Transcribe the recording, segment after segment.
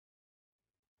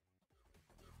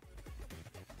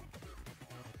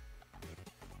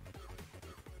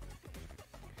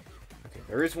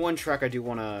There is one track I do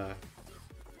want to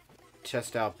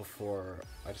test out before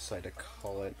I decide to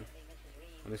call it.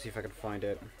 Let me see if I can find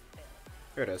it.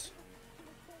 Here it is.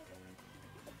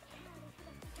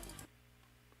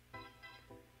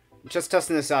 Just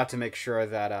testing this out to make sure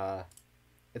that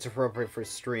it's appropriate for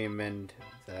stream and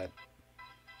that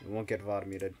it won't get VOD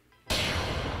muted.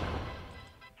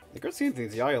 The good scene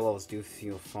things, the audio levels do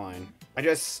feel fine. I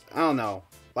don't know.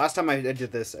 Last time I did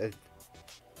this,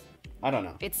 I don't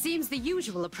know. It seems the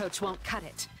usual approach won't cut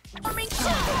it. Ready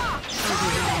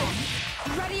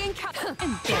and counter.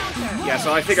 Yeah,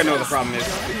 so I think I know what the problem is.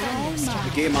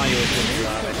 The game audio is really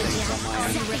loud, I think, on my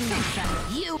end.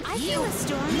 I feel a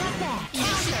storm not bad.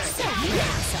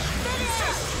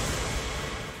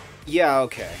 Yeah,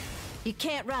 okay. You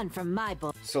can't run from my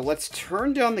bull. So let's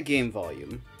turn down the game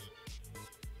volume.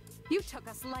 You took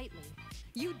us lightly.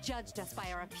 You judged us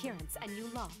by our appearance, and you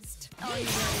lost.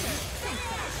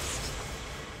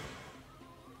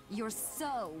 You're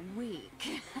so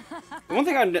weak. The one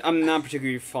thing I'm not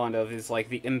particularly fond of is, like,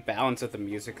 the imbalance of the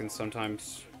music, and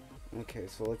sometimes... Okay,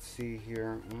 so let's see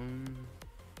here.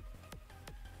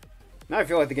 Now I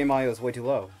feel like the game audio is way too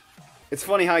low. It's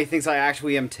funny how he thinks I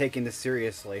actually am taking this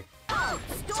seriously.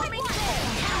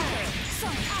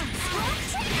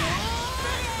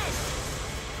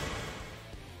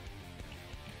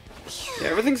 Yeah,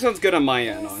 everything sounds good on my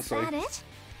end, honestly. Is that it?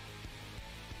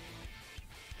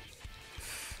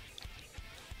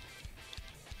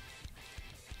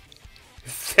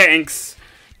 Thanks.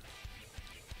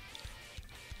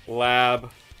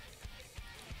 Lab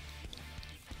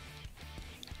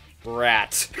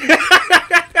Rat.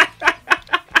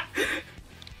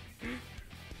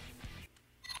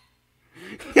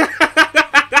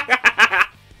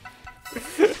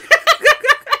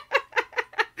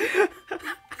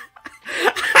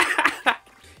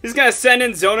 He's gonna send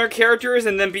in Zoner characters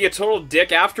and then be a total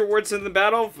dick afterwards in the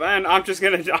battle, and I'm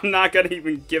not gonna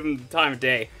even give him the time of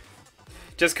day.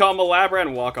 Just call him a Lab Rat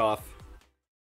and walk off.